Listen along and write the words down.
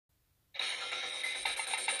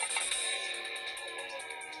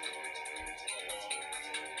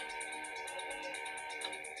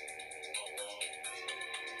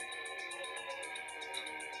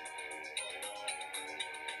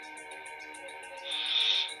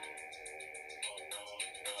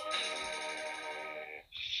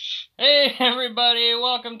everybody,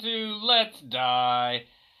 welcome to Let's Die,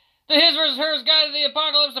 the His vs. Hers Guide to the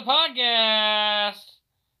Apocalypse podcast.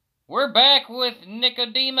 We're back with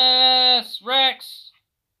Nicodemus Rex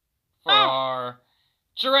for our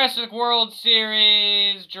Jurassic World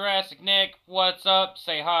series. Jurassic Nick, what's up?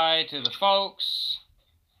 Say hi to the folks.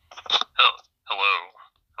 Hello.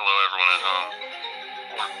 Hello, everyone at home.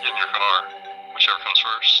 Or in your car, whichever comes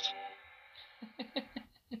first.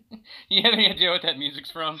 You have any idea what that music's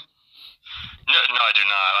from? No, I do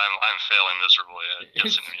not. I'm failing miserably at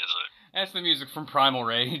guessing music. That's the music from Primal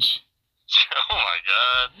Rage. Oh my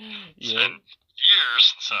god. It's been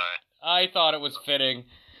years since I thought it was fitting.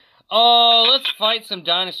 Oh, let's fight some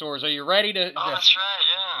dinosaurs. Are you ready to... Oh, that's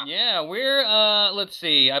right, yeah. Yeah, we're, let's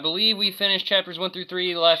see. I believe we finished chapters 1 through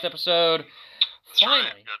 3 the last episode. That's right.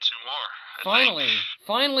 Got 2 more.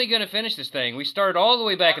 Finally gonna finish this thing. We started all the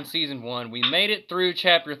way back in season 1. We made it through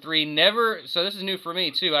chapter 3. So this is new for me,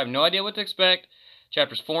 too. I have no idea what to expect.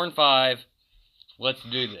 Chapters 4 and 5. Let's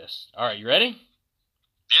do this. Alright, you ready?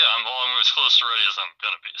 Yeah, I'm as close to ready as I'm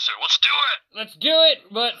gonna be. So let's do it! Let's do it!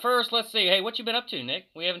 But first, let's see. Hey, what you been up to, Nick?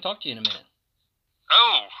 We haven't talked to you in a minute.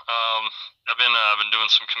 I've been doing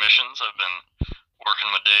some commissions. I've been working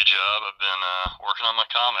my day job. I've been working on my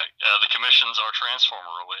comic. The commissions are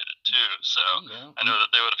Transformer related too, so I know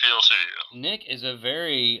that they would appeal to you. Nick is a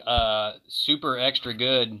very super extra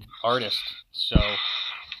good artist, so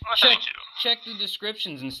thank you. Check the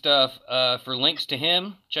descriptions and stuff for links to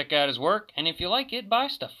him. Check out his work, and if you like it, buy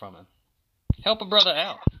stuff from him. Help a brother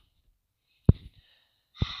out.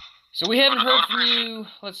 So we haven't heard from you.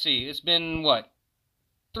 Let's see. It's been what,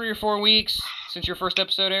 3 or 4 weeks since your first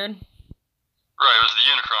episode aired? Right, it was the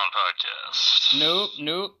Unicron podcast.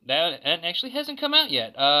 Nope. That actually hasn't come out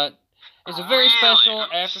yet. It's a very special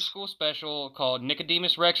after-school special called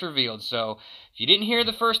Nicodemus Rex Revealed. So if you didn't hear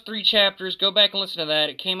the first 3 chapters, go back and listen to that.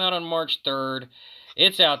 It came out on March 3rd.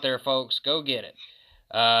 It's out there, folks. Go get it.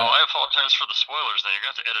 I apologize for the spoilers. Then you're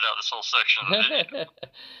going to have to edit out this whole section of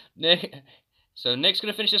the video. So Nick's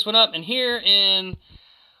going to finish this one up. And here in...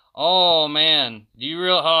 Oh, man.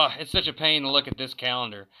 It's such a pain to look at this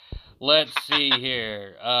calendar. Let's see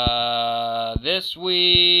here. This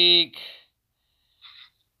week,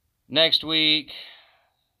 next week,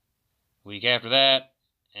 week after that,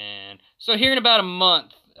 and so here in about a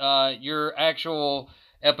month, your actual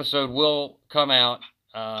episode will come out.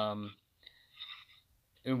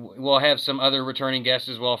 We'll have some other returning guests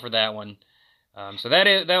as well for that one. So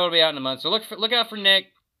that will be out in a month. So look out for Nick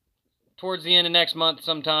towards the end of next month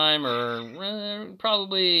sometime, or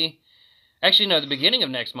probably, actually no, the beginning of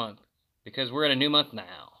next month. Because we're in a new month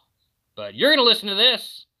now. But you're going to listen to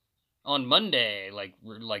this on Monday. Like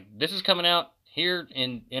this is coming out here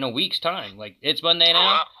in a week's time. Like, it's Monday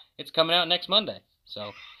now. It's coming out next Monday.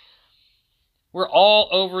 So, we're all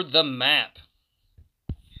over the map.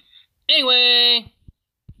 Anyway,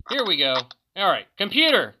 here we go. Alright,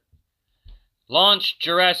 computer. Launch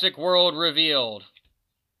Jurassic World revealed.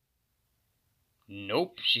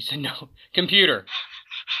 Nope, she said no. Computer.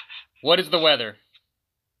 What is the weather?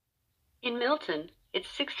 In Milton,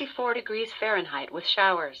 it's 64 degrees Fahrenheit with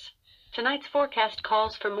showers. Tonight's forecast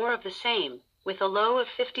calls for more of the same, with a low of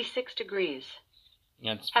 56 degrees.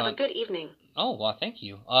 Have a good evening. Oh, well, thank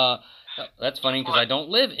you. That's funny because I don't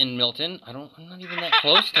live in Milton. I'm not even that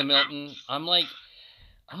close to Milton. I'm like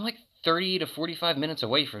 30 to 45 minutes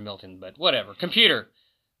away from Milton, but whatever. Computer,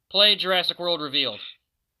 play Jurassic World Revealed.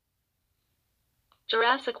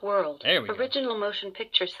 Jurassic World. There we go. Original motion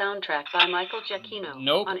picture soundtrack by Michael Giacchino.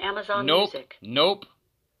 Nope. On Amazon Music. Nope.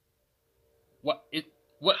 What?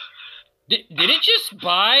 Did it just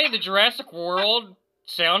buy the Jurassic World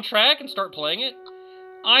soundtrack and start playing it?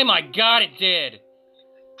 Oh my god, it did.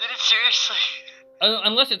 Did it seriously?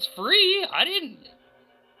 Unless it's free. I didn't.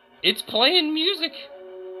 It's playing music.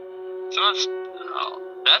 So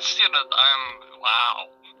wow.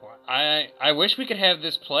 I wish we could have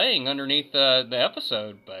this playing underneath the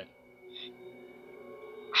episode, but...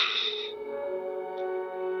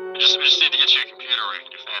 We just need to get you a computer where you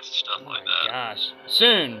can do fancy stuff like that. Oh my gosh.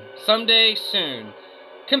 Soon. Someday soon.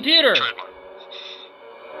 Computer!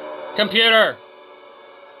 Computer!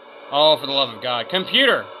 Oh, for the love of God.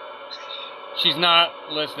 Computer! She's not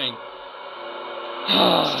listening.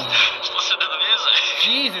 Just listen to the music.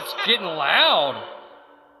 Jeez, it's getting loud.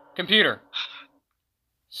 Computer.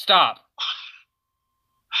 Stop.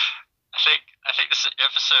 I think this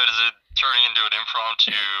episode is turning into an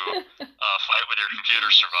impromptu fight with your computer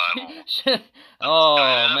survival. Oh,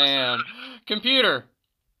 man. Computer.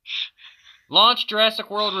 Launch Jurassic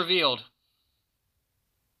World Revealed.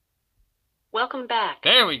 Welcome back.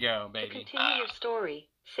 There we go, baby. To continue your story,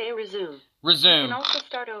 say resume. Resume. You can also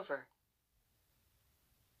start over.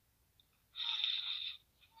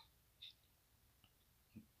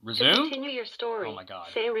 Resume? To continue your story, oh my God.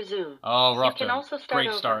 say resume. Oh, we're off You can to also start great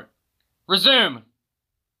over. start. Resume!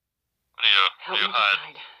 Help me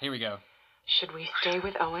decide. Here we go. Should we stay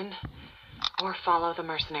with Owen or follow the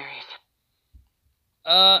mercenaries?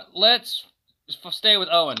 Let's stay with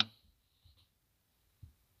Owen.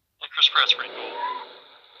 Yeah, Chris Pratt's pretty cool.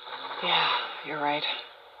 Yeah, you're right.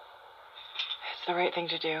 It's the right thing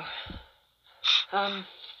to do.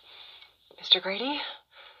 Mr. Grady?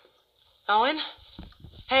 Owen?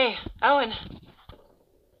 Hey, Owen.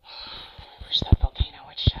 Wish that volcano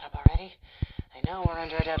would shut up already. I know we're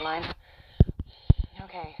under a deadline.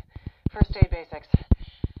 Okay, first aid basics.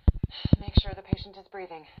 Make sure the patient is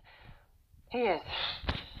breathing. He is.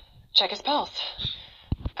 Check his pulse.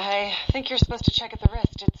 I think you're supposed to check at the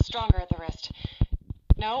wrist. It's stronger at the wrist.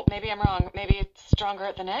 No, maybe I'm wrong. Maybe it's stronger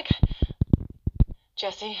at the neck?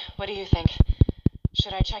 Jesse, what do you think?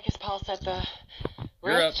 Should I check his pulse at the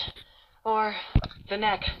wrist or the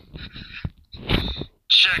neck? Check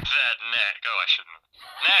that neck. Oh, I shouldn't.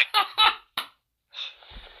 Neck!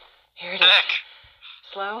 Here it is. Neck!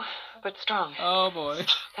 Slow, but strong. Oh, boy.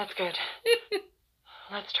 That's good.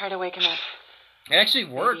 Let's try to wake him up. It actually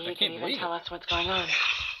worked. Maybe I he can't can believe even tell it. us what's going on.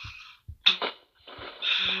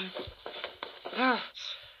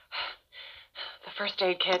 The first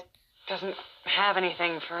aid kit doesn't have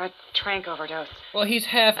anything for a trank overdose. Well, he's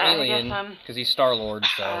half I alien guess, because he's Star-Lord,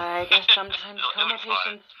 so... I guess sometimes coma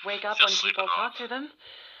patients wake up when people talk to them.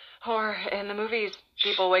 Or in the movies,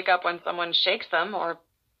 people wake up when someone shakes them or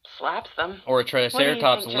slaps them. Or a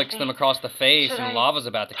Triceratops think, licks Jesse? them across the face Should and I lava's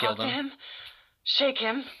about to kill Talk to them. him, shake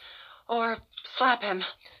him, or slap him.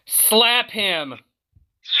 Slap him!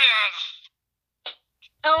 Yes!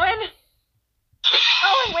 Owen!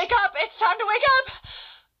 Owen, wake up! It's time to wake up!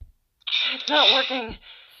 It's not working.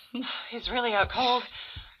 He's really out cold.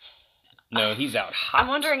 No, he's out hot. I'm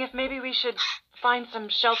wondering if maybe we should find some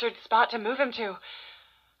sheltered spot to move him to.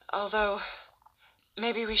 Although,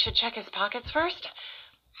 maybe we should check his pockets first?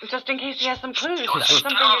 Just in case he has some clues.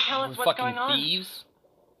 Something to tell us We're what's fucking going on. thieves.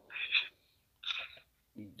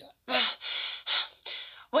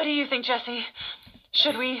 What do you think, Jesse?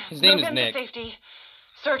 Should we His name move is him Nick. to safety,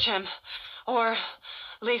 search him, or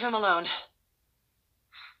leave him alone?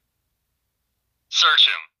 Search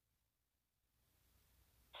him.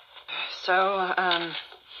 So,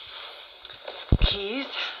 keys,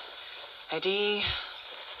 ID,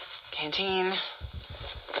 canteen,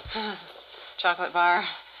 chocolate bar.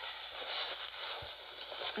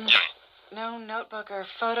 Jimmy. No notebook or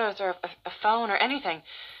photos or a phone or anything.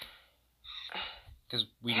 Because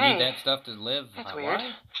we Hey, need that stuff to live. That's our weird.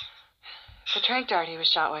 life. The trank dart he was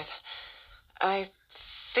shot with. I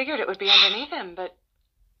figured it would be underneath him, but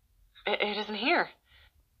it isn't here. In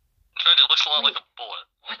fact, it looks a lot like a bullet.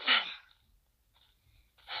 What's that?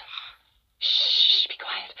 Shh, be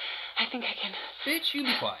quiet. I think I can. Bitch, you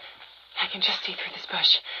be quiet. I can just see through this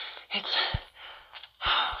bush. It's...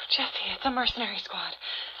 Oh, Jesse, it's a mercenary squad.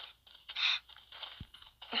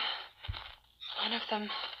 One of them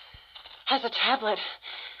has a tablet,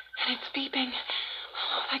 and it's beeping.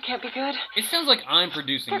 Oh, that can't be good. It sounds like I'm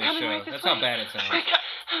producing They're this coming show. right this That's way. how bad it sounds. Quick,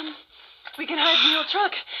 we can hide in your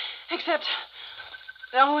truck. Except,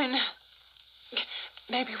 Owen,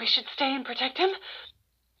 maybe we should stay and protect him?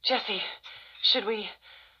 Jesse, should we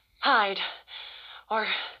hide or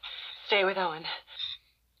stay with Owen?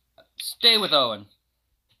 Stay with Owen,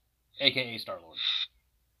 a.k.a. Star-Lord.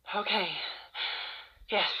 Okay.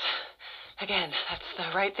 Yes. Again, that's the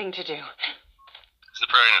right thing to do. He's the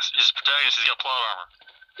protagonist. He's the protagonist. He's got plot armor.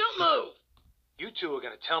 Don't move! You two are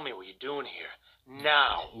gonna tell me what you're doing here.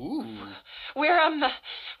 Now. Ooh. We're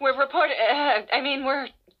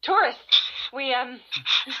tourists. We,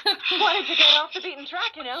 wanted to get off the beaten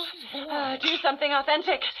track, you know? Do something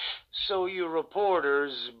authentic. So you're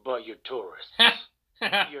reporters, but you're tourists.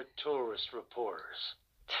 You're tourist reporters.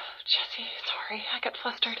 Jesse, sorry, I got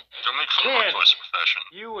flustered. Don't make fun of my Kid. choice of profession.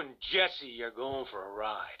 You and Jesse are going for a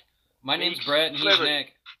ride. My name's Beaks, Brett, and he's Liberty.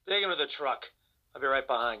 Nick. Take him to the truck. I'll be right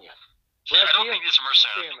behind you. Yeah, I Rest don't of you, think these are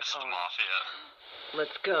mercenaries. I stay in think the this is the car. mafia.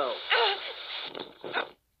 Let's go.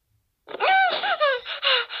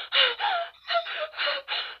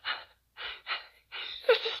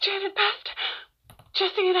 This is Janet Best.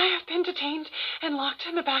 Jesse and I have been detained and locked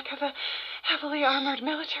in the back of a heavily armored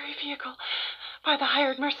military vehicle by the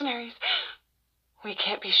hired mercenaries. We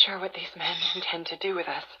can't be sure what these men intend to do with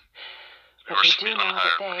us. But we do know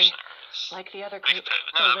that they, like the other group,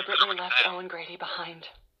 deliberately left Owen Grady behind.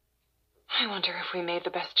 I wonder if we made the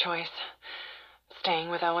best choice, staying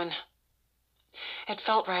with Owen. It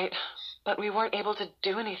felt right, but we weren't able to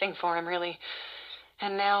do anything for him, really.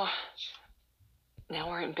 And now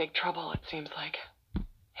we're in big trouble, it seems like.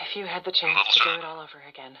 If you had the chance to do it all over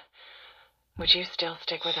again, would you still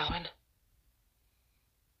stick with Owen?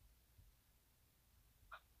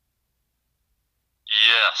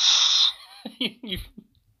 Yes.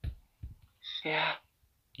 Yeah,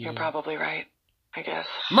 you're probably right, I guess.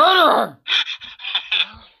 Murderer!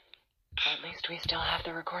 Well, at least we still have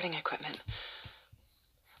the recording equipment.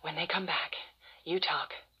 When they come back, you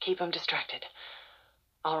talk, keep them distracted.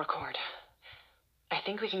 I'll record. I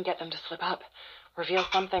think we can get them to slip up, reveal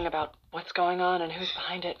something about what's going on and who's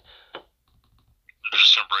behind it. They're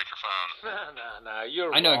just gonna break your phone. No,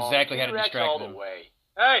 you're I know wrong. exactly how to T-Rex distract all them. the way.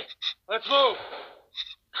 Hey, let's move.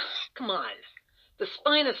 Come on. The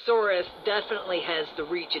Spinosaurus definitely has the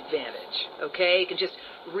reach advantage, okay? It can just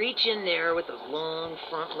reach in there with those long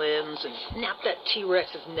front limbs and snap that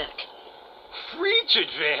T-Rex's neck. Reach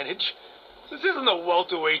advantage? This isn't the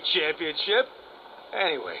welterweight championship.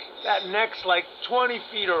 Anyway, that neck's like 20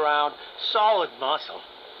 feet around, solid muscle.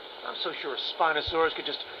 I'm so sure a Spinosaurus could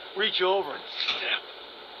just reach over and snap.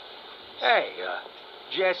 Hey,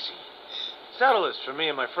 Jesse, settle this for me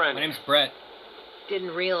and my friend. My name's Brett.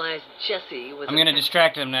 Didn't realize Jesse was I'm gonna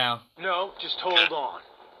distract him now. No, just hold on.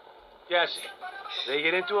 Jesse, they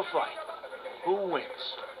get into a fight. Who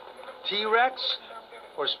wins? T-Rex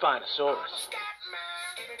or Spinosaurus?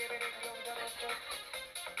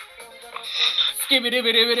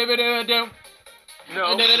 Skibidi-bidi-bidi-bidi-doo. No,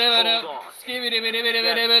 hold on.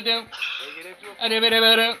 Skibidi-bidi-bidi-bidi-doo. They get into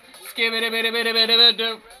a fight.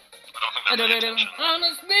 Skibidi-bidi-bidi-bidi-doo. I don't think that I'm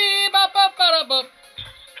a speed-bop-bop-bada-bop.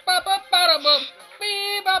 Bop-bop-bada-bop.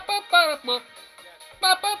 Beep-bop-bop-bada-bop.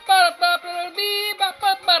 Bop-bop-bada-bop.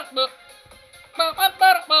 Beep-bop-bop-bada-bop.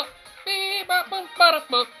 Bop-bop-bada-bop.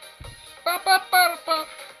 Beep-bop-bop-bada-bop. Bop-bop-bada-bop.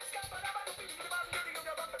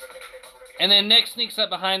 And then Nick sneaks up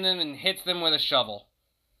behind them and hits them with a shovel.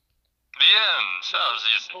 The end. Sounds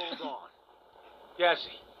easy. Hold on. Jesse,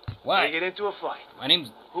 Why? they get into a fight. My name's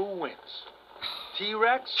Who wins?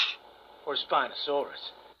 T-Rex or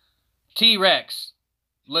Spinosaurus? T-Rex.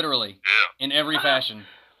 Literally. Yeah. In every fashion.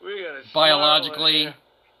 We got a Biologically.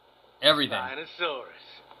 Everything. Spinosaurus.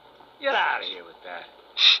 Get out of here with that.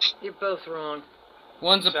 You're both wrong.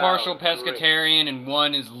 One's a partial Sounds great. pescatarian, and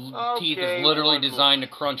one is teeth is literally one more. designed to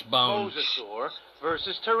crunch bone. Mosasaur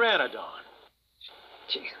versus Pteranodon.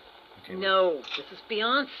 Gee, Okay, no, this is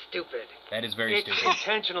beyond stupid. that is very It's stupid.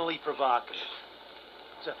 intentionally provocative.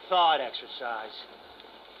 It's a thought exercise.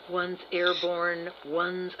 One's airborne,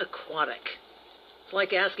 one's aquatic. It's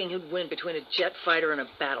like asking who'd win between a jet fighter and a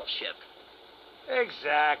battleship.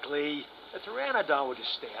 Exactly. The Pteranodon would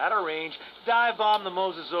just stay out of range, dive bomb the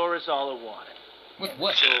Mosasaurus all it wanted. With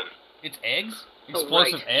what? It's eggs? Oh,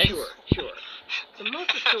 Explosive right. eggs? Sure. The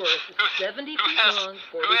Mosasaurus is 70 who feet has- long,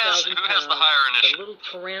 who 40,000 has pounds. the higher The initiative? little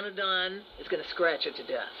Pteranodon is going to scratch it to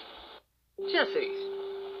death. Jesse,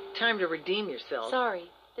 time to redeem yourself. Sorry,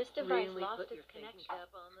 this device Really lost put its your connection. thinking cap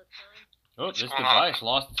on this time. Oh, this What's going on? device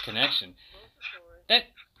lost its connection.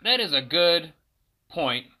 That is a good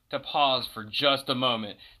point to pause for just a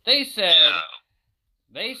moment. They said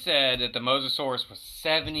that the Mosasaurus was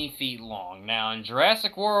 70 feet long. Now, in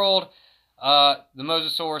Jurassic World, the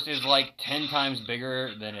Mosasaurus is like 10 times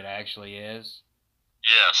bigger than it actually is.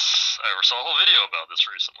 Yes. I saw a whole video about this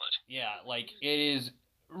recently. Yeah, like, it is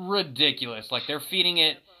ridiculous. Like, they're feeding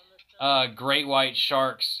it great white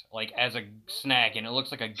sharks, like, as a snack, and it looks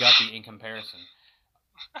like a guppy in comparison.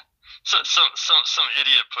 So, some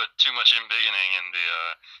idiot put too much embiggening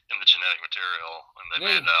in the genetic material when they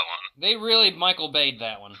made that one. They really Michael Bay'd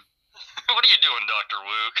that one. What are you doing, Dr.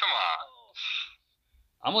 Wu? Come on.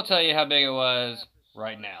 I'm going to tell you how big it was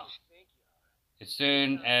right now. As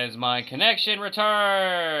soon as my connection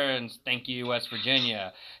returns. Thank you, West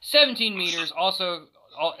Virginia. 17 meters, also,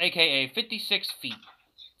 aka 56 feet.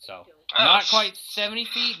 So, not quite 70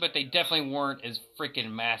 feet, but they definitely weren't as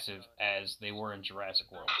freaking massive as they were in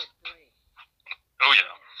Jurassic World. Oh,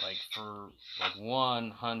 yeah. Like, for, like,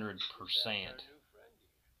 100%.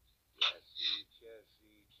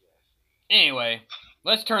 Anyway,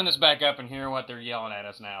 let's turn this back up and hear what they're yelling at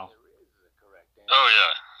us now. Oh,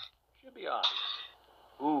 yeah. Should be obvious.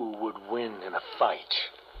 Who would win in a fight?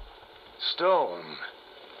 Stone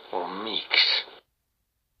or Meeks?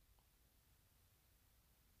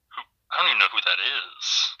 I don't even know who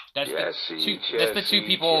that is. That's the two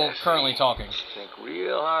people currently talking. Think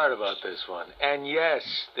real hard about this one. And yes,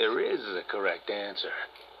 there is a correct answer.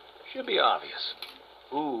 Should be obvious.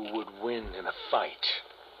 Who would win in a fight?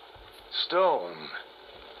 Stone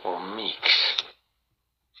or Meeks?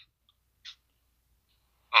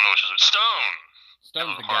 I don't know which is Stone.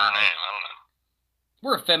 Stone's the Harder guy. name. I don't know.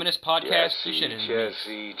 We're a feminist podcast. You should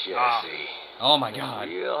Jesse. Ah, Oh my God.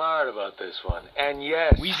 Real hard about this one. And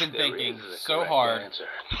yes, we've been there thinking is a so correct hard. Answer.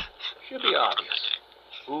 Should be obvious.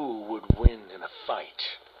 Who would win in a fight?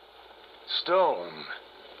 Stone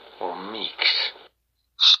or Meeks?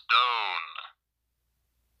 Stone.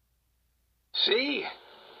 See?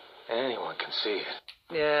 Anyone can see it.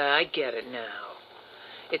 Yeah, I get it now.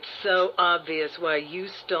 It's so obvious why you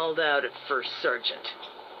stalled out at First Sergeant.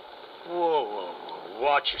 Whoa, whoa, whoa.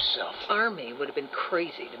 Watch yourself. Army would have been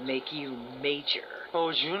crazy to make you Major. What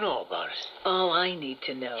would you know about it? All I need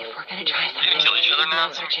to know... If we're gonna try You something, can kill each other now.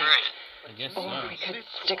 now's our That's chance. great. I guess Or so. we could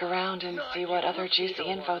stick around and see what other juicy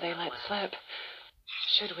info they let slip.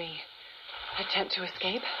 Should we attempt to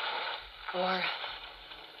escape? Or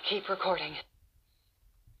keep recording?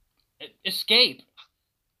 Escape.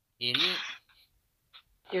 Idiot.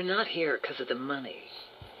 You're not here because of the money.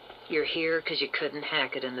 You're here because you couldn't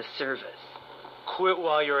hack it in the service. Quit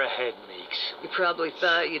while you're ahead, Meeks. You probably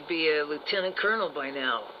thought you'd be a lieutenant colonel by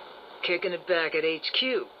now, kicking it back at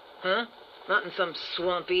HQ, huh? Not in some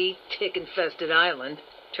swampy, tick-infested island,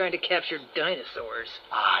 trying to capture dinosaurs.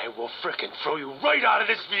 I will frickin' throw you right out of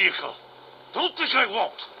this vehicle. Don't think I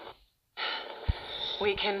won't.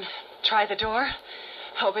 We can try the door,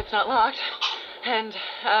 hope it's not locked, and,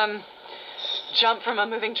 jump from a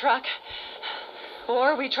moving truck.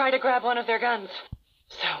 Or we try to grab one of their guns.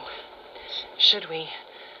 So, should we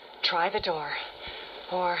try the door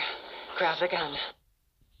or grab the gun?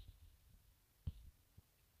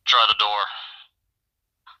 Try the door.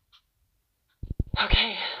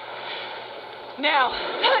 Okay. Now.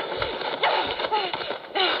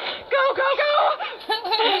 Go, go, go!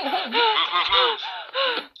 Move, move, move.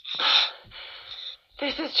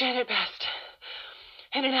 This is Janet Best.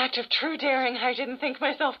 In an act of true daring I didn't think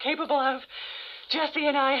myself capable of, Jesse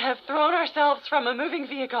and I have thrown ourselves from a moving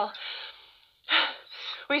vehicle.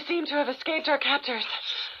 We seem to have escaped our captors,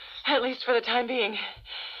 at least for the time being.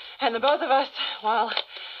 And the both of us, while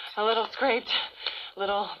a little scraped, a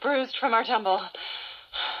little bruised from our tumble,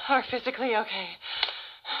 are physically okay.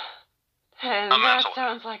 And that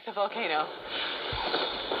sounds like the volcano.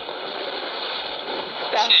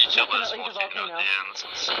 That's You killed this definitely the volcano volcano. at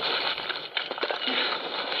the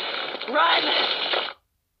end. Run!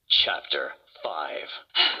 Chapter 5.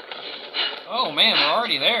 Oh man, we're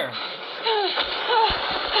already there.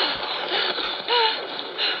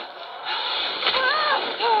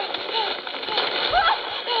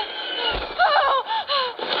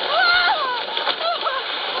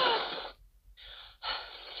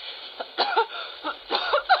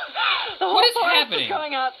 The whole What is forest happening? is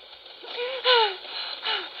going up.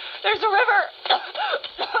 There's a river.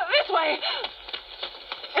 This way.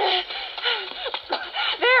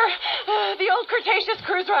 There, the old Cretaceous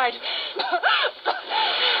cruise ride. Get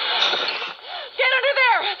under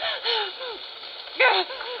there. Yeah,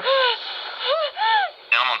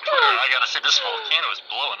 I'm on Twitter and I gotta say this volcano is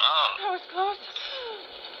blowing up. That was close.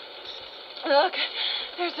 Look,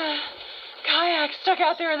 there's a kayak stuck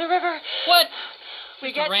out there in the river. What? We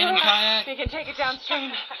Just a get to random it, kayak? we can take it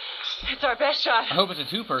downstream. It's our best shot. I hope it's a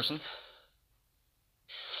two-person.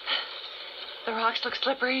 The rocks look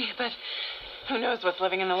slippery, but who knows what's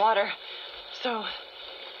living in the water. So,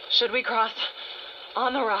 should we cross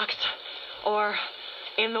on the rocks or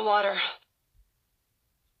in the water?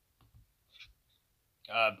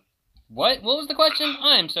 What? What was the question?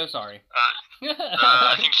 I'm so sorry.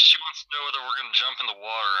 I think she wants to know whether we're gonna jump in the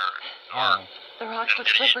water or The rocks look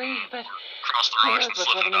slippery, but cross the who rocks knows and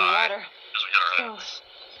what's slip living and in the die water. as we hit our So, heads.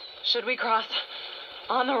 should we cross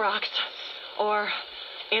on the rocks or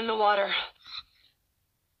in the water?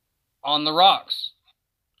 On the rocks.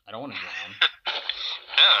 I don't want to drown.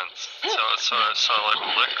 Yeah, so like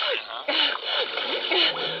liquor, you know?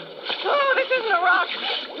 Oh, this isn't a rock.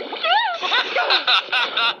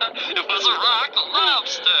 It was a rock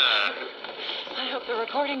lobster. I hope the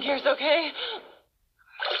recording gear's okay.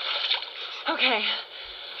 Okay,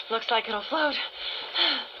 looks like it'll float.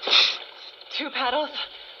 2 paddles,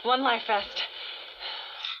 1 life vest.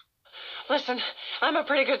 Listen, I'm a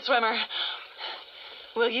pretty good swimmer.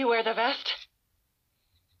 Will you wear the vest?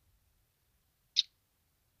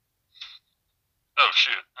 Oh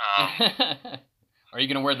shoot. Are you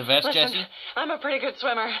gonna wear the vest, Listen, Jesse? I'm a pretty good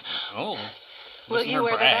swimmer. Oh. Will listen to you her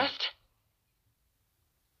wear brag. the vest?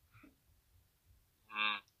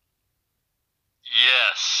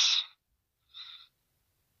 Yes.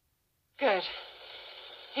 Good.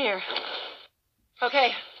 Here.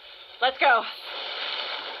 Okay, let's go.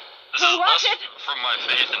 This Hey, is watch less it. from my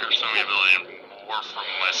faith in her swimming ability and more from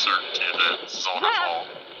my certainty that this is all her fault.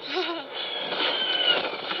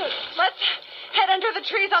 Let's head under the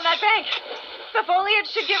trees on that bank. The foliage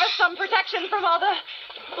should give us some protection from all the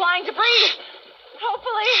flying debris.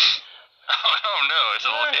 Hopefully. Oh no, it's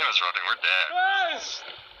the volcano's erupting. We're dead. Guys!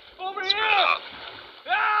 Over Spit here! it out.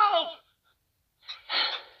 Help!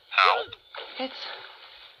 Help. It's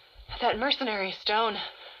that mercenary, Stone.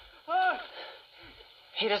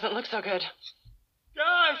 He doesn't look so good.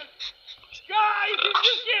 Guys! Guys! You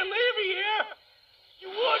just can't leave me here! You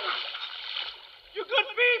wouldn't! You're good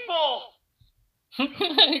people!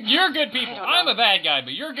 You're good people. I don't I'm know. a bad guy,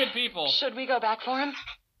 but you're good people. Should we go back for him?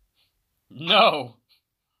 No.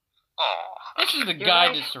 Oh. This is the You're guide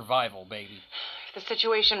right. to survival, baby. If the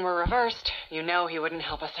situation were reversed, you know he wouldn't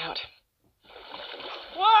help us out.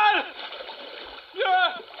 What? You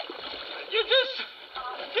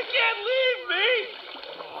can't leave me!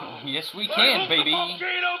 Yes, we can, baby.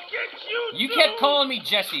 Volcano gets you You too. kept calling me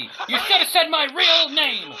Jesse. You should have said my real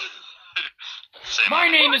name. Say My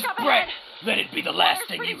name is Look up Brett. ahead. Let it be the last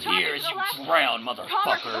thing pretty you chalky hear to as the you left. drown, Palmer to the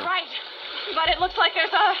motherfucker. right. But it looks like there's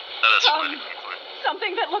That is funny.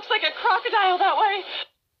 something that looks like a crocodile that way.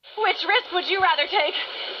 Which risk would you rather take?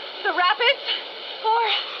 The rapids or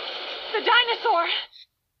the dinosaur?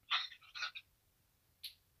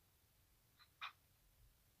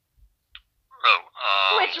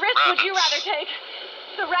 Which risk would you rather take?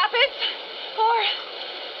 The rapids or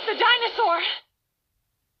the dinosaur?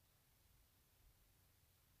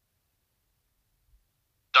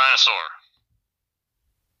 Dinosaur.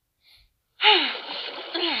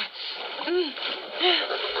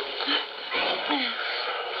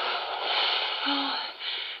 Oh,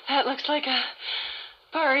 that looks like a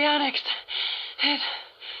baryonyx.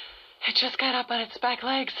 It just got up on its back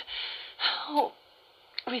legs. Oh,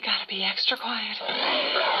 we gotta be extra quiet.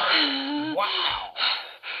 Wow.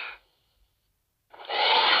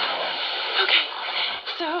 Okay,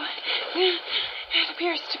 so it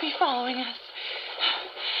appears to be following us.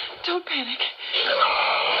 Don't panic.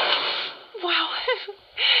 Wow,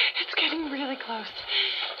 it's getting really close.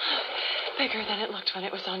 Bigger than it looked when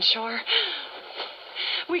it was on shore.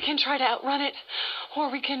 We can try to outrun it,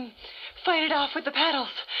 or we can fight it off with the paddles.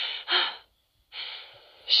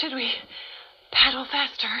 Should we paddle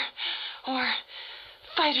faster, or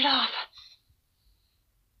fight it off?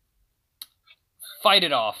 Fight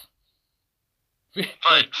it off.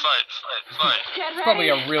 Fight. Get ready. It's probably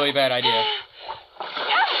a really bad idea.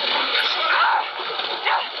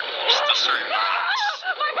 Still starting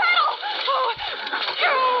My paddle!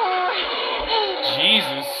 Oh.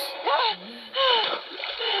 Jesus.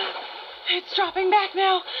 It's dropping back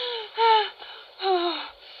now. I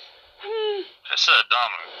said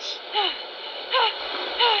dominance.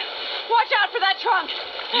 Watch out for that trunk.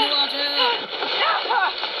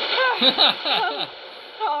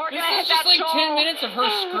 Oh, we're This gonna hit is just that like shoal. 10 minutes of her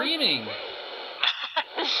screaming.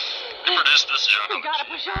 Produced this young. We gotta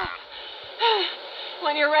push off.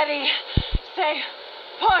 When you're ready, say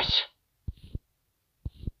push.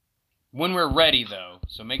 When we're ready, though,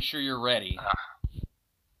 so make sure you're ready. I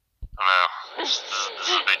know. This is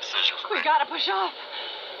a big decision for me. We gotta push off.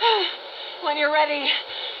 When you're ready,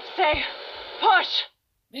 say push.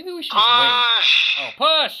 Maybe we should just wait. Push! Oh,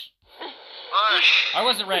 push! Push! I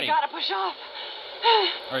wasn't ready. We gotta push off. All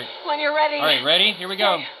right. When you're ready. All right, ready? Here we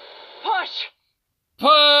go. say push.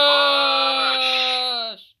 Push!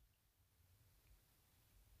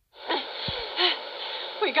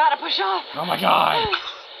 We gotta push off. Oh my God!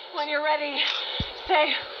 When you're ready,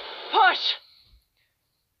 say push.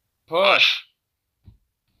 Push!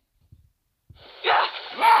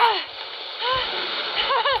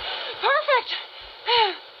 Perfect.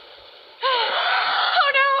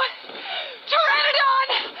 Oh no! Pteranodon!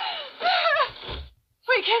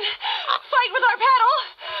 We can fight with our paddle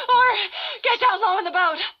or get down low in the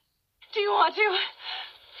boat. Do you want to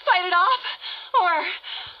fight it off or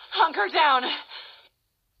hunker down?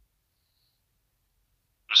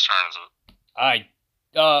 Whose turn is it?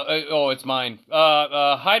 Oh, it's mine.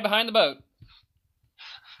 Hide behind the boat.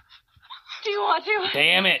 Do you want to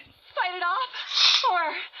Damn it. fight it off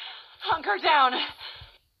or hunker down?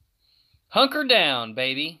 Hunker down,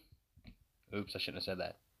 baby. Oops, I shouldn't have said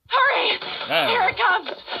that. Hurry! Oh. Here it comes!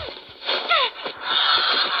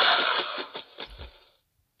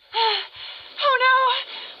 Oh no!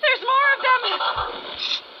 There's more of them!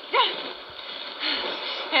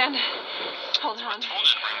 And, hold on. I told you to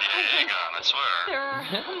bring the AA gun, I swear. There are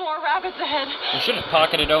more rapids ahead. We should have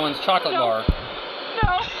pocketed Owen's chocolate No. bar.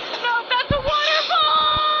 No, that's a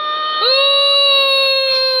waterfall!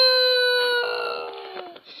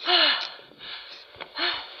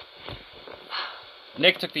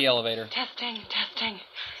 Nick took the elevator. Testing.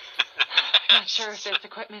 Not sure if this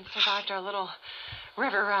equipment survived our little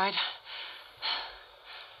river ride.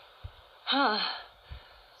 Huh.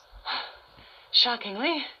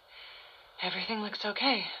 Shockingly, Everything looks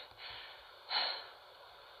okay.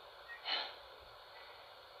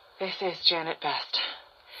 This is Janet Best.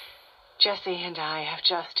 Jesse and I have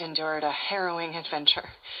just endured a harrowing adventure,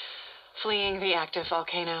 fleeing the active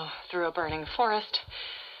volcano through a burning forest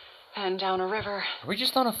and down a river. Are we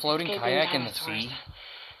just on a floating kayak in the sea?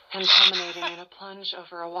 And culminating in a plunge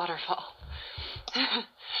over a waterfall.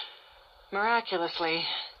 Miraculously,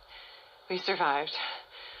 we survived.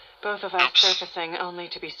 Both of us surfacing only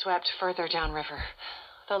to be swept further downriver.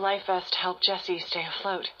 The life vest helped Jesse stay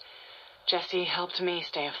afloat. Jesse helped me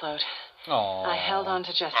stay afloat. Aww. I held on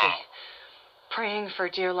to Jesse, praying for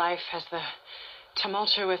dear life as the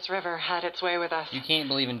tumultuous river had its way with us. You can't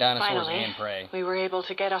believe in dinosaurs Finally, and pray. We were able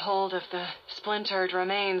to get a hold of the splintered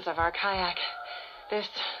remains of our kayak. This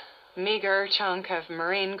meager chunk of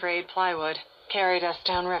marine-grade plywood carried us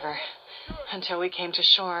downriver until we came to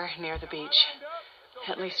shore near the beach.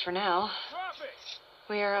 At least for now,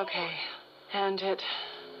 we are okay. And it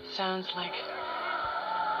sounds like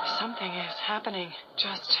something is happening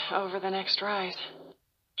just over the next rise.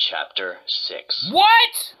 Chapter 6.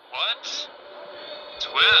 What? What?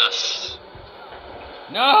 Twist.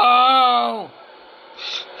 No!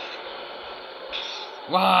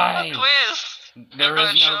 Why? Twist. There Never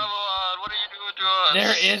is no... Shyamalan, what are you doing to us?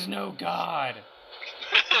 There is no God.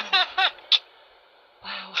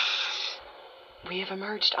 Wow. We have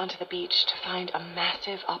emerged onto the beach to find a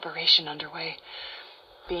massive operation underway,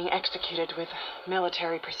 being executed with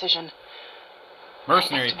military precision.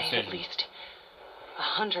 Mercenary I estimate precision. at least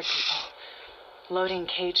 100 people, loading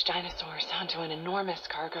caged dinosaurs onto an enormous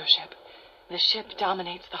cargo ship. The ship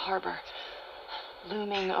dominates the harbor,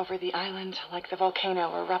 looming over the island like the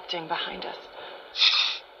volcano erupting behind us.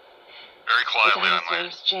 Very quietly, The I might.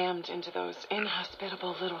 dinosaurs jammed into those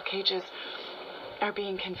inhospitable little cages are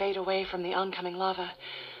being conveyed away from the oncoming lava.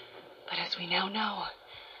 But as we now know,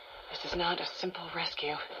 this is not a simple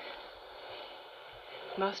rescue.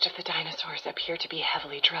 Most of the dinosaurs appear to be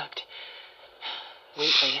heavily drugged.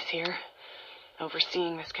 Wheatley is here,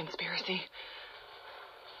 overseeing this conspiracy.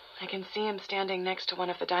 I can see him standing next to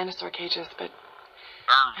one of the dinosaur cages, but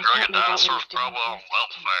I Drug can't and make out what dinosaurs he's doing probably on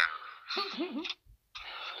here. welfare.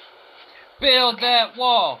 Build that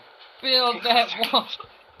wall. Build that wall.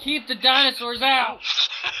 Keep the dinosaurs out.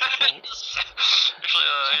 Actually,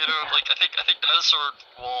 I think dinosaur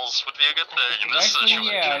walls would be a good thing in this Actually,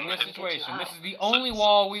 situation. yeah, in this situation. This is the only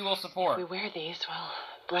wall we will If we support. wear these, we'll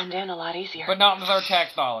blend in a lot easier. But not with our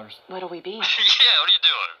tax dollars. What'll we be? Yeah, what are you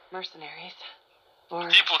doing? Mercenaries? Or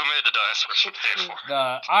People who made the dinosaurs should pay for it.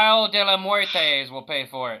 The Isle de la Muertes will pay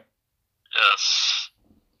for it. Yes.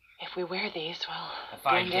 if we wear these, we'll If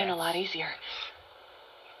I blend in a guess. lot easier.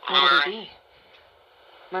 What are What'll we we be?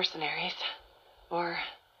 Mercenaries? Or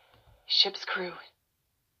ship's crew?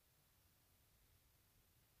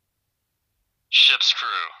 Ship's crew.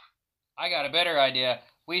 I got a better idea.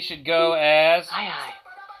 We should go as... Aye, aye.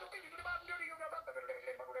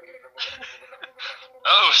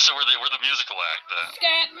 Oh, so we're the musical act then.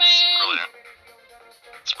 Scatman!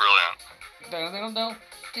 It's brilliant.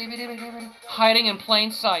 Hiding in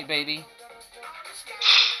plain sight, baby.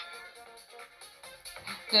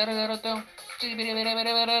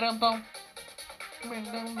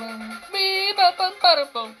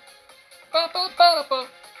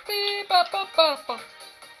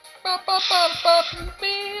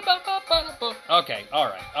 Okay,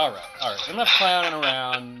 alright. Enough clowning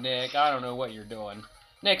around, Nick. I don't know what you're doing.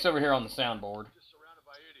 Nick's over here on the soundboard.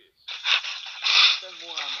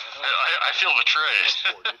 I feel betrayed.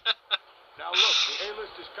 Now look, the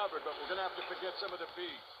A-list is covered, but we're gonna have to forget some of the B's.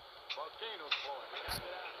 Volcano's blowing.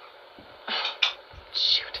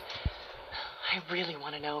 Shoot. I really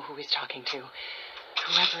want to know who he's talking to.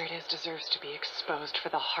 Whoever it is deserves to be exposed for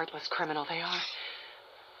the heartless criminal they are.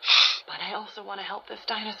 But I also want to help this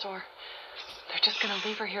dinosaur. They're just going to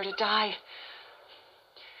leave her here to die.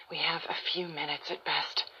 We have a few minutes at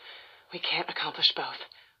best. We can't accomplish both.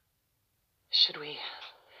 Should we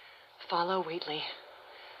follow Wheatley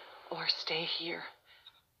or stay here?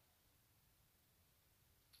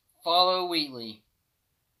 Follow Wheatley.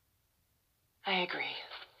 I agree.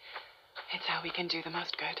 It's how we can do the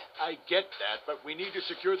most good. I get that, but we need to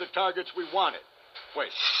secure the targets we wanted.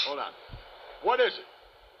 Wait, hold on. What is it?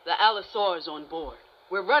 The Allosaurus on board.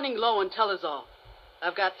 We're running low on Telazol.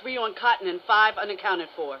 I've got 3 on cotton and 5 unaccounted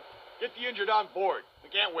for. Get the injured on board. We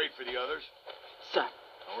can't wait for the others. Sir.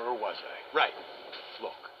 Where was I? Right.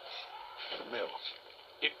 Look. Mills.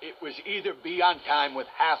 It was either be on time with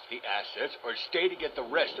half the assets or stay to get the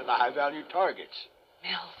rest of the high-value targets.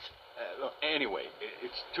 Mills. Look, anyway,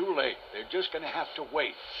 it's too late. They're just going to have to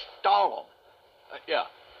wait. Stall them. Yeah,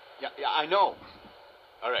 I know.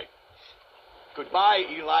 All right. Goodbye,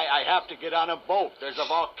 Eli. I have to get on a boat. There's a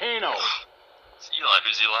volcano. It's Eli.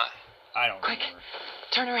 Who's Eli? I don't Quick, remember.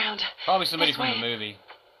 turn around. Probably somebody This from way. the movie.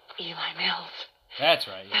 Eli Mills. That's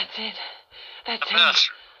right. Yeah. That's it. That's The him.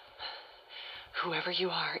 master. Whoever you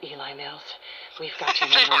are, Eli Mills, we've got your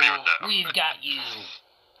They number don't now. even know. We've got you.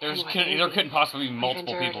 Anyway, There couldn't possibly be We've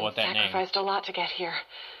multiple endured people and with that name. sacrificed a lot to get here,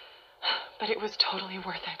 but it was totally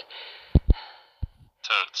worth it.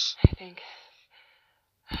 Totes. I think.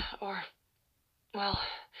 Or, well,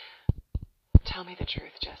 tell me the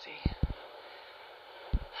truth, Jesse.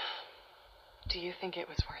 Do you think it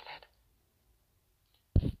was worth it?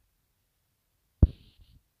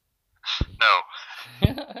 No.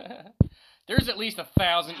 There's at least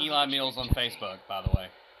 1,000 Eli Mills on Facebook, by the way.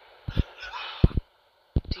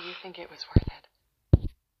 Do you think it was worth it?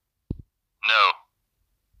 No.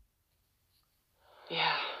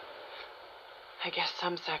 Yeah. I guess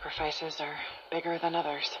some sacrifices are bigger than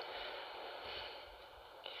others.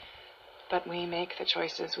 But we make the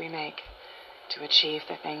choices we make to achieve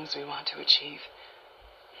the things we want to achieve.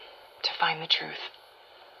 To find the truth.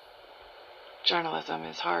 Journalism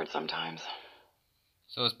is hard sometimes.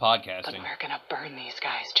 So is But podcasting. we're gonna burn these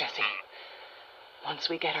guys, Jesse. Once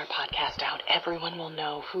we get our podcast out, everyone will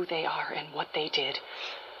know who they are and what they did.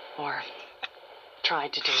 Or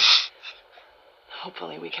tried to do.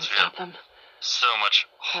 Hopefully we can stop them. So much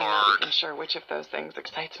I'm not hard, even sure which of those things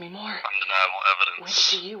excites me more. undeniable Which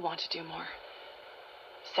evidence. do you want to do more?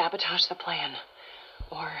 Sabotage the plan,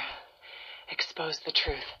 or expose the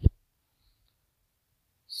truth?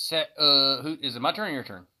 Who is it? My turn or your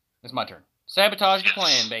turn? It's my turn. Sabotage the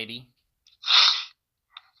plan, baby.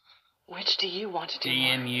 Which do you want to do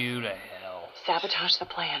Damn more? you to hell. Sabotage the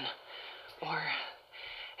plan, or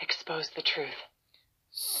expose the truth?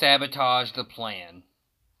 Sabotage the plan.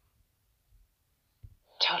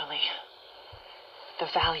 Totally. The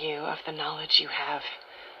value of the knowledge you have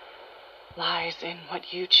lies in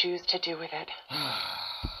what you choose to do with it.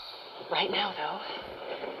 Right now, though,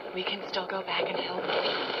 we can still go back and help.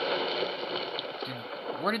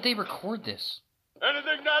 Dude, where did they record this?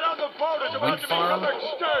 Anything not on the boat is A about wind to farm? become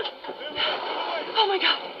extinct. Oh my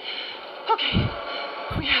god!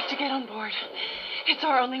 Okay, we have to get on board. It's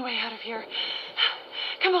our only way out of here.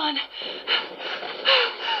 Come on. Now,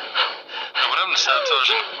 what happened to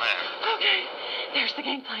sabotaging the plan? Okay, there's the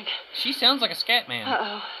gangplank. She sounds like a scat man.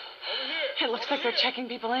 Uh-oh. It looks like they're checking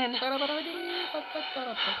people in.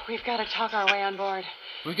 We've got to talk our way on board.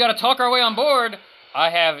 We've got to talk our way on board. I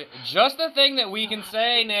have just the thing that we can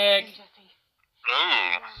say, Nick.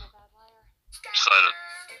 Ooh. Excited.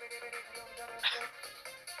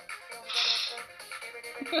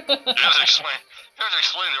 You have to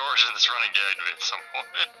explain the origin of this running gag to me at some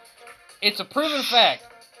point. It's a proven fact.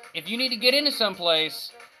 If you need to get into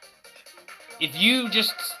someplace, if you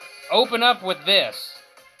just open up with this,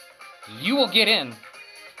 you will get in.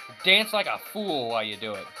 Dance like a fool while you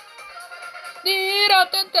do it.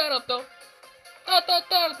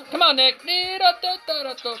 Come on, Nick.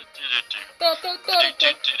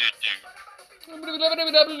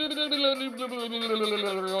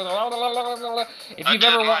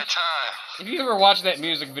 If you've ever watched that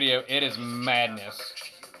music video, it is madness.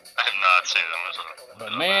 I have not seen that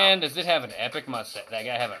But man, does it have an epic mustache. That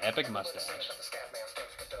guy have an epic mustache.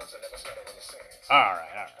 Alright.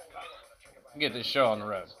 Get this show on the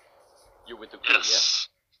road. You're with the crew, Yes.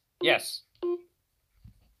 Yes. Boop,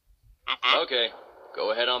 yeah? boop. Okay,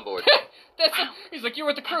 go ahead on board. He's like, you're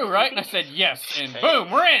with the crew, right? And I said, yes. And Hey,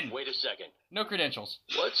 boom, we're in. Wait a second. No credentials.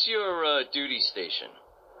 What's your duty station?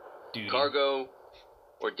 Dude. Cargo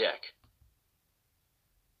or deck?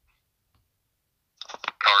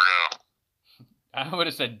 Cargo. I would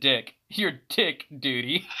have said dick. Your dick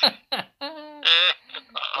duty. You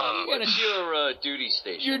gotta- What's your duty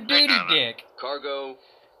station? Your duty dick. Cargo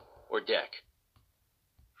or deck?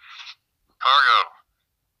 Cargo.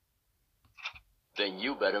 Then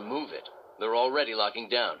you better move it. They're already locking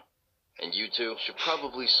down. And you two should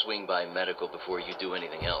probably swing by medical before you do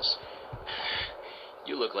anything else.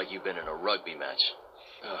 You look like you've been in a rugby match.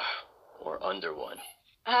 Or under one.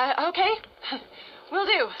 Okay. Will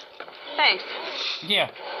do. Thanks. Yeah,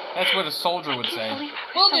 that's what a soldier would I say. can't believe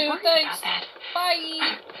I Will was so do, worried thanks. about that.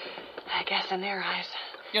 Bye. I guess in their eyes,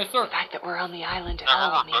 Yes, sir. the fact that we're on the island is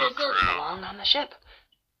all we need Yes, sir. to belong on the ship.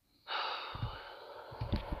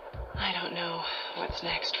 I don't know what's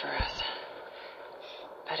next for us.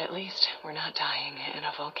 But at least we're not dying in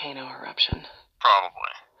a volcano eruption.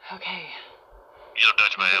 Probably. Okay, You get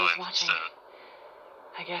abducted by Nobody's aliens watching. instead.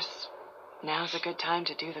 I guess now's a good time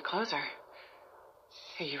to do the closer.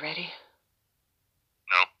 Are you ready?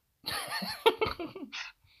 Nope.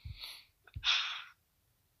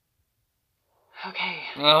 Okay.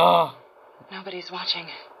 Oh. Nobody's watching.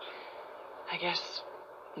 I guess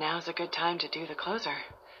now's a good time to do the closer.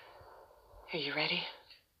 Are you ready?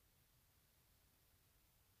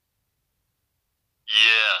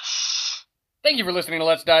 Yes. Thank you for listening to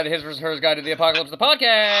Let's Die, the His vs. Hers Guide to the Apocalypse, the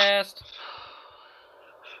podcast.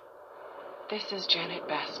 This is Janet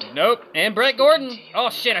Best. Nope. And Brett Gordon. Oh,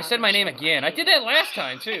 shit, I said my name again. I did that last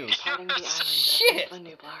time, too. Shit. I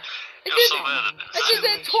did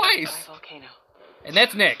that twice. And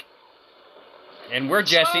that's Nick. And we're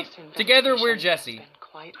Jesse. Together, we're Jesse.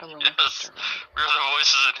 Quite a roller Yes. coaster ride. We're the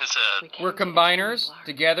voices in his head. We came We're to the combiners. Block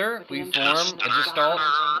Together, with the we intention form a of gestalt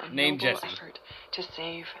salvaging a named noble Jesse. effort to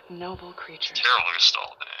save noble creatures. Terrible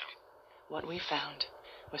gestalt name. What we found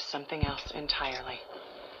was something else entirely.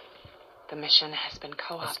 The mission has been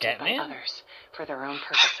co-opted by Scatman? others for their own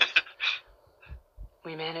purposes.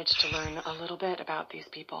 We managed to learn a little bit about these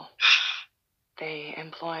people. They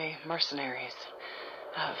employ mercenaries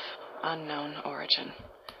of unknown origin.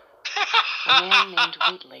 A man named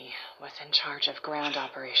Wheatley was in charge of ground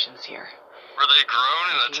operations here. Were they grown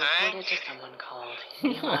in a He tank? reported to someone called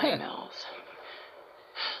Eli Mills.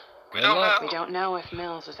 We don't know. We don't know if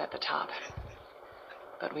Mills is at the top,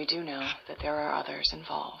 but we do know that there are others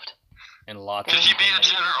involved. And lots They of Could he be people. a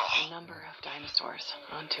general? a number of dinosaurs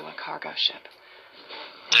onto a cargo ship.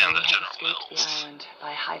 Damn, And that we have General escaped the Mills. island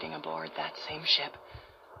by hiding aboard that same ship.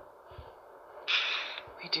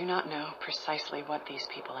 We do not know precisely what these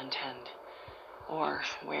people intend, or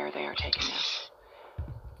where they are taking us.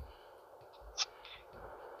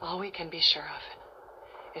 All we can be sure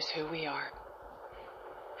of is who we are.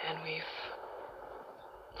 And we've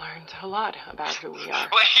learned a lot about who we are.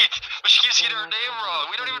 Wait, but she keeps getting her name wrong.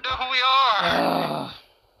 We don't even know who we are. Ugh.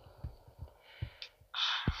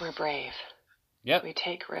 We're brave. Yep, We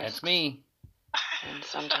take risks. that's me. And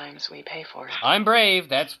sometimes we pay for it. I'm brave.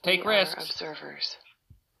 That's take we risks. are observers.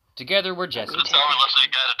 Together, we're Jesse. That's how we left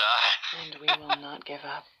that guy to die. And we will not give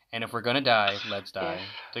up. And if we're gonna die, let's die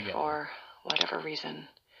If, together. for whatever reason,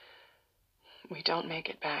 we don't make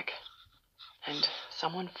it back, and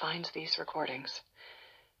someone finds these recordings,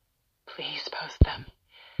 please post them.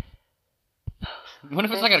 What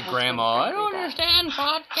if it's This like a has grandma? been I don't Friendly Best, understand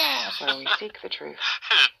podcasts. where we seek the truth.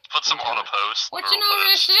 Put some on a post. What's or an a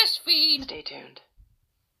post. RSS feed? Stay tuned.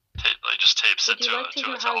 Like just tapes it Would you to like a to to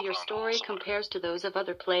hear a how your telephone story pole somewhere. compares to those of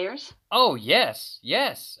other players? Oh yes,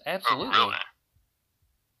 Oh, absolutely. really?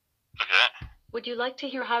 Okay. Would you like to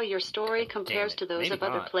hear how your story compares it, to those maybe of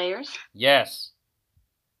other not. players? Yes.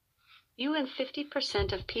 You and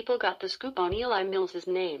 50% of people got the scoop on Eli Mills'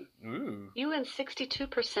 name. Ooh. You and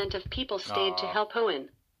 62% of people stayed to Aw. help Owen.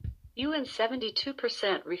 You and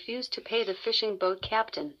 72% refused to pay the fishing boat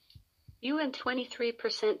captain. You and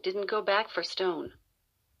 23% didn't go back for Stone.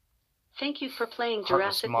 Thank you for playing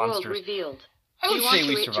Heartless Jurassic monsters. World Revealed. I Do would you want say to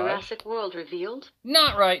we rate survived. Jurassic World Revealed?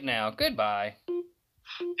 Not right now. Goodbye.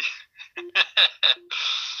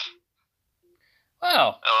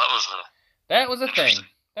 Well, Oh, that was a thing.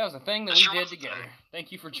 That was a thing that That we sure did was a together. thing.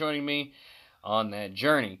 Thank you for joining me on that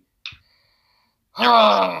journey. You're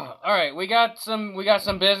welcome. All right, we got some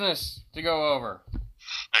business to go over.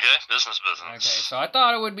 Okay, business. Okay, so I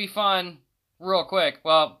thought it would be fun, real quick.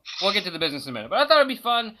 Well, we'll get to the business in a minute, but I thought it'd be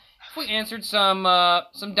fun if we answered some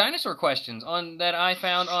dinosaur questions on that I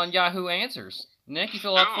found on Yahoo Answers. Nick, you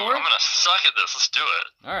feel up Ooh, for it? I'm gonna suck at this. Let's do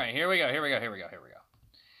it. All right, here we go.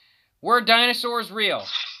 Were dinosaurs real?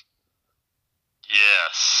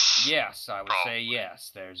 Yes. Yes, I would say Probably.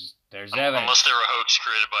 yes. There's evidence. Unless they were a hoax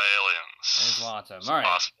created by aliens. There's lots of It's them. All right.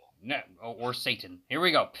 possible. No, or Satan. Here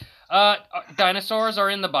we go. Dinosaurs are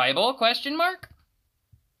in the Bible? Question mark?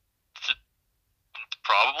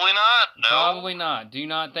 Probably not. No. Probably not. Do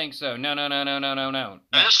not think so. No.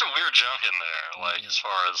 There's some weird junk in there, like as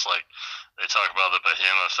far as like they talk about the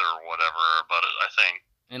behemoth or whatever, but I think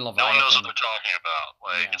In no one knows what Leviathan. they're talking about.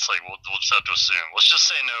 Like Yeah. it's like we'll just have to assume. Let's just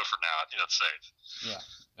say no for now. I think that's safe.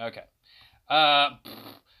 Okay.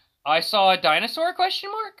 I saw a dinosaur?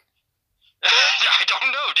 Question mark? I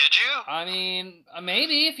don't know. Did you? I mean,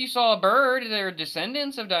 maybe if you saw a bird, they're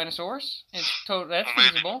descendants of dinosaurs. That's Maybe.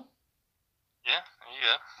 feasible. Yeah. There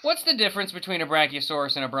you go. What's the difference between a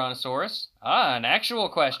brachiosaurus and a brontosaurus? An actual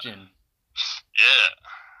question. Yeah.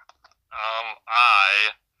 I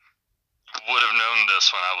would have known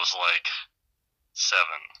this when I was like 7,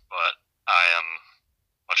 but I am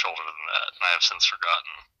much older than that, and I have since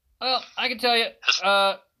forgotten. Well, I can tell you,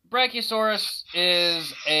 Brachiosaurus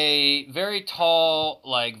is a very tall,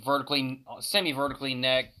 like semi-vertically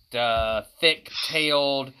necked,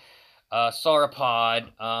 thick-tailed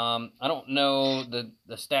sauropod. I don't know the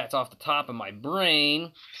stats off the top of my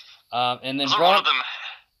brain. And then Wasn't one of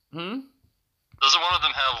them? Doesn't one of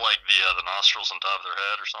them have like the nostrils on top of their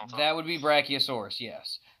head or something? That would be Brachiosaurus,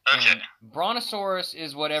 yes. Okay. And Brontosaurus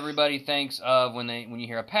is what everybody thinks of when you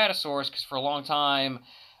hear Apatosaurus, because for a long time,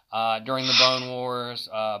 during the Bone Wars,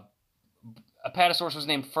 Apatosaurus was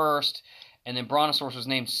named first, and then Brontosaurus was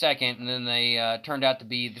named second, and then they turned out to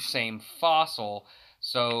be the same fossil.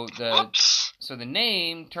 So the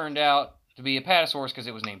name turned out to be Apatosaurus because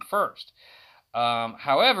it was named first.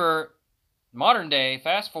 However, modern day,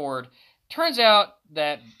 fast forward, turns out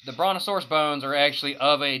that the Brontosaurus bones are actually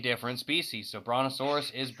of a different species. So Brontosaurus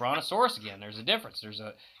is Brontosaurus again. There's a difference. There's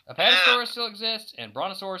Apatosaurus still exists, and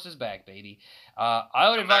Brontosaurus is back, baby. I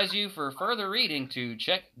would advise you for further reading to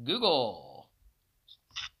check Google.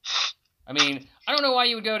 I mean, I don't know why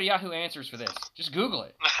you would go to Yahoo Answers for this. Just Google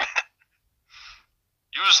it.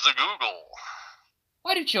 Use the Google.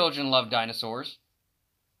 Why do children love dinosaurs?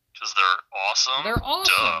 Because they're awesome. They're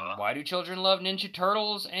awesome. Duh. Why do children love Ninja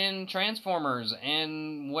Turtles and Transformers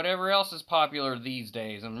and whatever else is popular these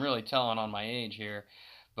days? I'm really telling on my age here.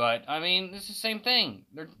 But, I mean, it's the same thing.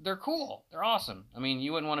 They're cool. They're awesome. I mean,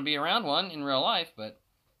 you wouldn't want to be around one in real life, but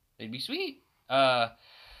they'd be sweet. Is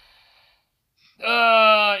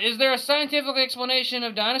there a scientific explanation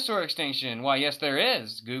of dinosaur extinction? Why, yes, there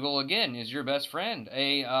is. Google, again, is your best friend.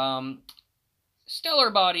 A stellar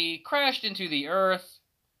body crashed into the Earth,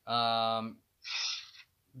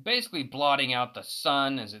 basically blotting out the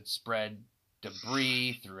sun as it spread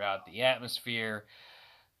debris throughout the atmosphere,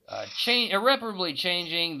 irreparably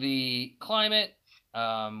changing the climate,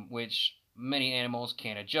 which many animals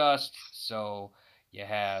can't adjust, so you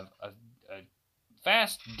have a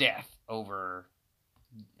fast death over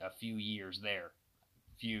a few years there.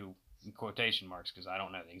 Few in quotation marks, because I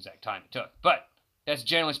don't know the exact time it took. But that's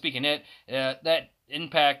generally speaking it. That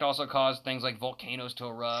impact also caused things like volcanoes to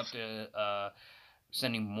erupt,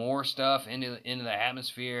 sending more stuff into the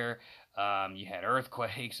atmosphere. You had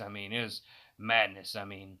earthquakes. I mean, it was madness. I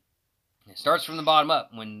mean, it starts from the bottom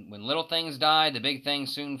up. When little things die, the big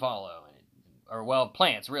things soon follow. Or, well,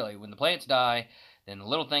 plants, really. When the plants die, then the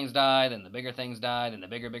little things die, then the bigger things die, then the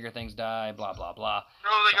bigger things die, blah, blah, blah.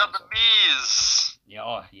 No, they got the bees. Yeah,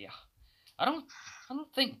 oh, yeah. I don't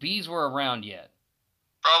think bees were around yet.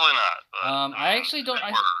 Probably not. But, I actually don't.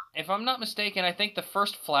 If I'm not mistaken, I think the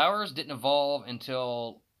first flowers didn't evolve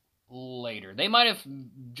until later. They might have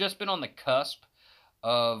just been on the cusp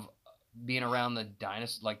of being around the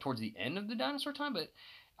dinosaur, like towards the end of the dinosaur time. But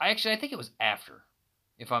I think it was after,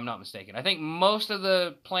 if I'm not mistaken. I think most of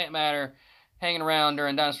the plant matter hanging around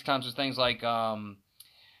during dinosaur times was things like, what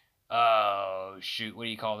do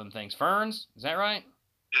you call them things? Ferns? Is that right?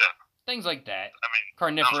 Yeah. Things like that. I mean,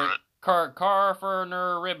 carnivorous.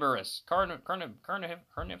 Carnivorous?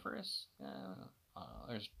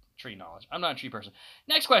 There's tree knowledge. I'm not a tree person.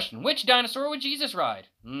 Next question. Which dinosaur would Jesus ride?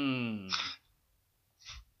 Definitely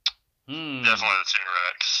the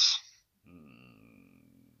T-Rex.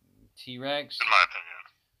 T-Rex? In my opinion.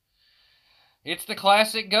 It's the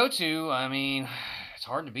classic go-to. I mean, it's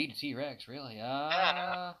hard to beat a T-Rex, really.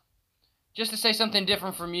 Just to say something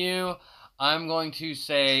different from you, I'm going to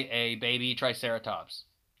say a baby Triceratops.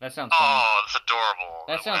 That sounds funny. Oh, that's adorable.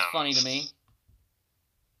 That sounds funny to me.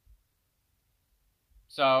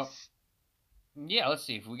 So, yeah, let's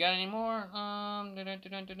see if we got any more. I'm a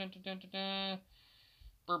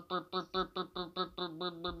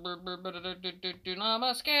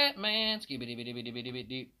scat man.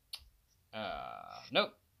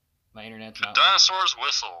 Nope. My internet's not. Dinosaurs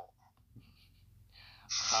whistle.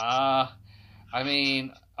 I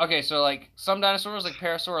mean, okay, so like some dinosaurs, like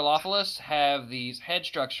Parasaurolophus, have these head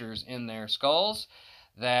structures in their skulls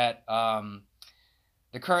that the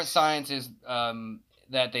current science is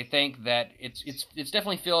that they think that it's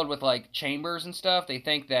definitely filled with like chambers and stuff. They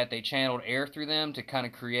think that they channeled air through them to kind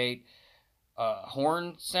of create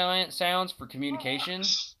horn sounds for communication.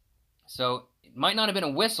 So it might not have been a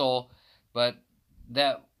whistle, but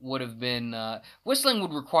that would have been whistling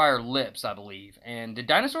would require lips, I believe. And did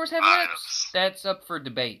dinosaurs have lips? That's up for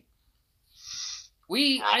debate.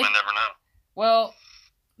 We never know. Well,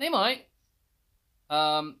 they might.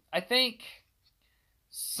 I think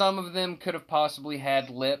some of them could have possibly had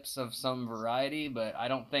lips of some variety, but I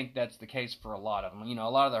don't think that's the case for a lot of them. You know, a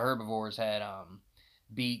lot of the herbivores had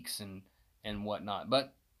beaks and whatnot,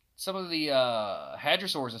 but some of the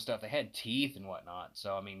hadrosaurs and stuff, they had teeth and whatnot.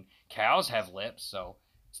 So, I mean, cows have lips, so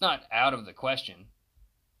it's not out of the question.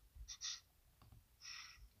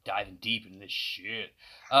 Diving deep into this shit.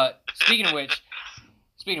 Speaking of which,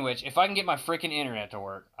 if I can get my freaking internet to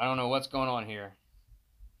work, I don't know what's going on here.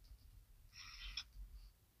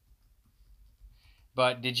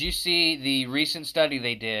 But did you see the recent study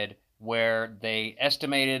they did where they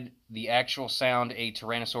estimated the actual sound a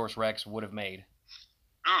Tyrannosaurus Rex would have made?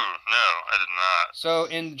 Ooh, no, I did not. So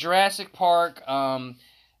in Jurassic Park,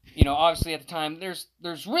 you know, obviously at the time, there's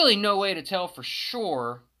really no way to tell for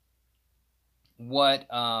sure what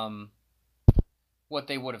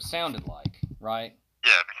they would have sounded like, right?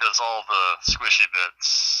 Yeah, because all the squishy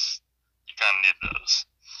bits, you kind of need those.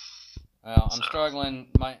 Well, I'm struggling.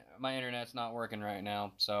 My internet's not working right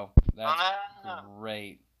now, so that's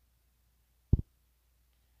great.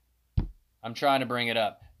 I'm trying to bring it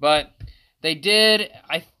up, but they did.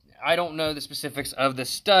 I don't know the specifics of the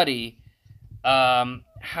study.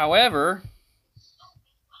 However,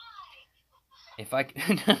 if I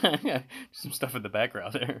some stuff in the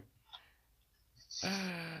background there.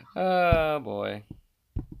 Oh boy.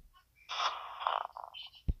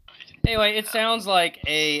 Anyway, it sounds like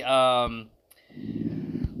a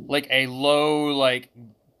low, like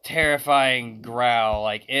terrifying growl.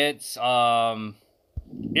 Like it's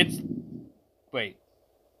wait.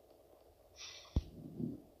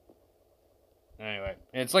 Anyway,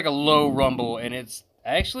 it's like a low rumble, and it's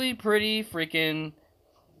actually pretty freaking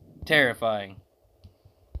terrifying.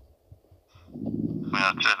 I'm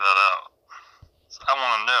gonna check that out. I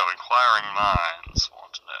want to know. Inquiring minds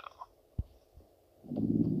want to know.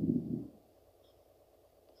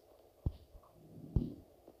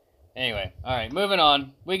 Anyway, alright, moving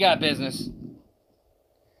on. We got business.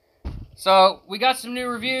 So, we got some new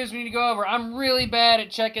reviews we need to go over. I'm really bad at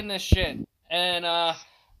checking this shit. And, I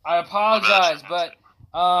apologize, but,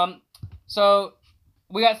 so,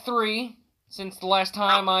 we got 3 since the last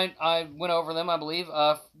time I went over them, I believe.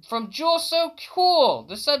 From Jewel So Cool.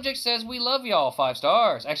 The subject says, "We love y'all," 5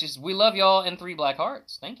 stars. Actually, it says, "We love y'all," and 3 black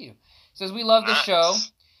hearts. Thank you. It says, "We love the show.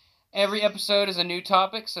 Every episode is a new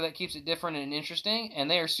topic, so that keeps it different and interesting. And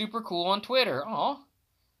they are super cool on Twitter." Aw.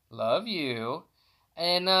 Love you.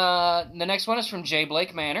 And the next one is from J.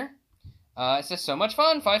 Blake Manor. It says, "So much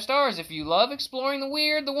fun, 5 stars. If you love exploring the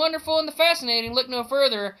weird, the wonderful, and the fascinating, look no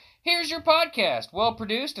further. Here's your podcast. Well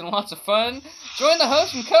produced and lots of fun. Join the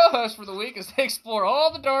host and co-host for the week as they explore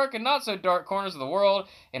all the dark and not so dark corners of the world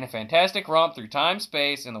in a fantastic romp through time,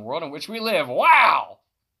 space, and the world in which we live." Wow!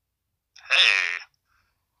 Hey.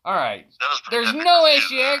 Alright. There's good no way review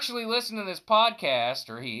she there. actually listened to this podcast,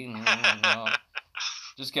 or he. No.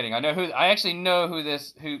 Just kidding. I actually know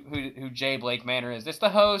who Jay Blake Manor is. It's the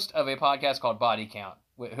host of a podcast called Body Count,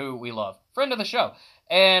 who we love. Friend of the show.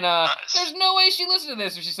 And Nice. there's no way she listened to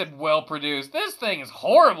this if she said well produced. This thing is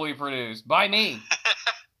horribly produced by me.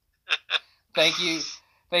 Thank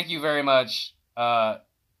you very much,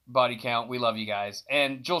 Body Count. We love you guys.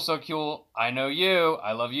 And Jewel So Cool, I know you.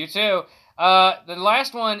 I love you too. The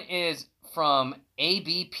last one is from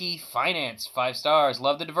ABP Finance, 5 stars.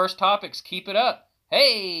 Love the diverse topics. Keep it up.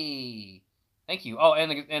 Hey! Thank you. Oh,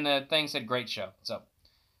 and the thing said great show. So,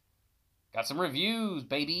 got some reviews,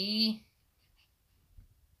 baby.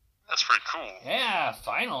 That's pretty cool. Yeah,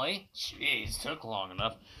 finally. Jeez, took long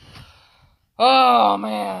enough. Oh,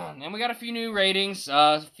 man. And we got a few new ratings,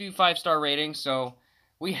 a few 5-star ratings, so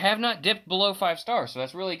we have not dipped below 5 stars, so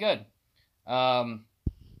that's really good.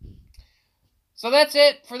 So that's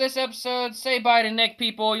it for this episode. Say bye to Nick,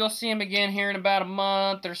 people. You'll see him again here in about a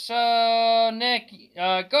month or so. Nick,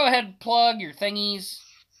 go ahead and plug your thingies.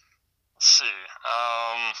 Let's see.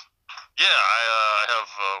 Yeah, I have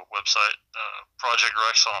a website, Project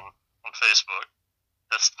Rex on Facebook.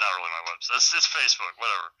 That's not really my website. It's Facebook,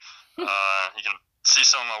 whatever. You can see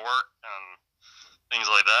some of my work and things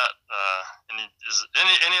like that.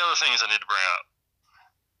 Any other things I need to bring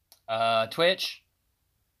up? Twitch.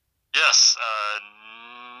 Yes,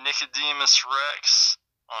 Nicodemus Rex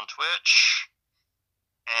on Twitch,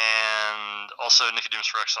 and also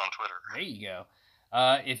Nicodemus Rex on Twitter. There you go.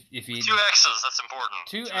 If you 2 X's, that's important.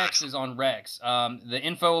 2 X's on Rex. The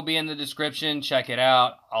info will be in the description. Check it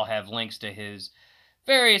out. I'll have links to his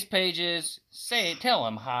various pages. Tell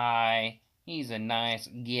him hi. He's a nice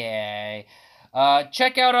guy.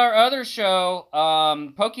 Check out our other show,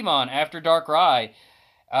 Pokemon After Dark Rye.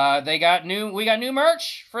 We got new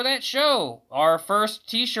merch for that show. Our first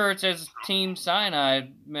t-shirts as Team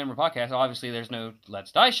Cyanide member podcast. Obviously, there's no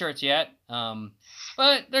Let's Die shirts yet.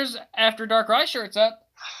 But there's After Dark Rye shirts up.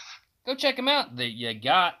 Go check them out. You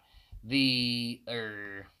got the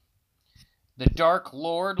Dark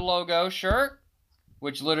Lord logo shirt,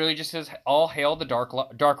 which literally just says, "All hail the Dark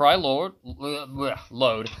Rye Lord."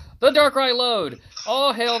 Load. The Dark Rye Load.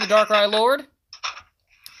 All hail the Dark Rye Lord.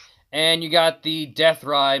 And you got the Death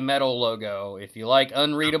Rye metal logo. If you like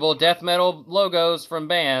unreadable death metal logos from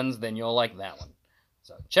bands, then you'll like that one.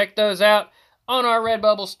 So check those out on our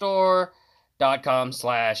Redbubble store.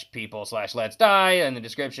 Facebook.com/people/Let's Die in the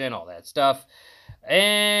description, all that stuff.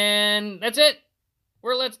 And that's it.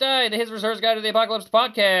 We're Let's Die, the His Reserves Guide to the Apocalypse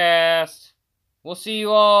podcast. We'll see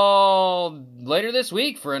you all later this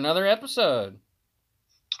week for another episode.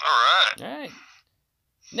 All right.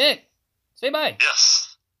 Nick, say bye.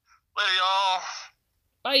 Yes. Later, y'all.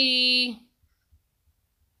 Bye.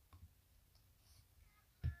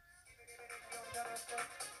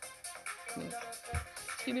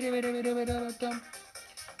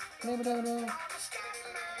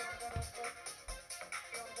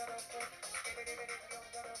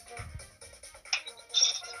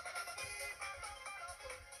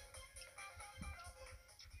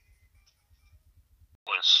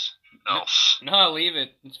 Else. No, leave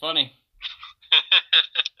it. It's funny.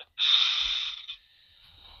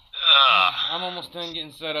 I'm almost done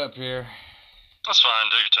getting set up here. That's fine.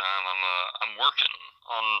 Take your time. I'm working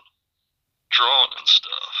on drawing and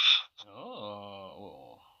stuff.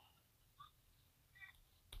 Oh.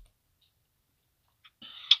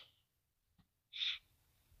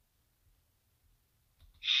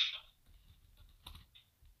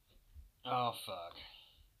 Oh, fuck.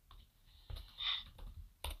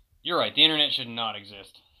 You're right. The internet should not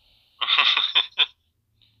exist.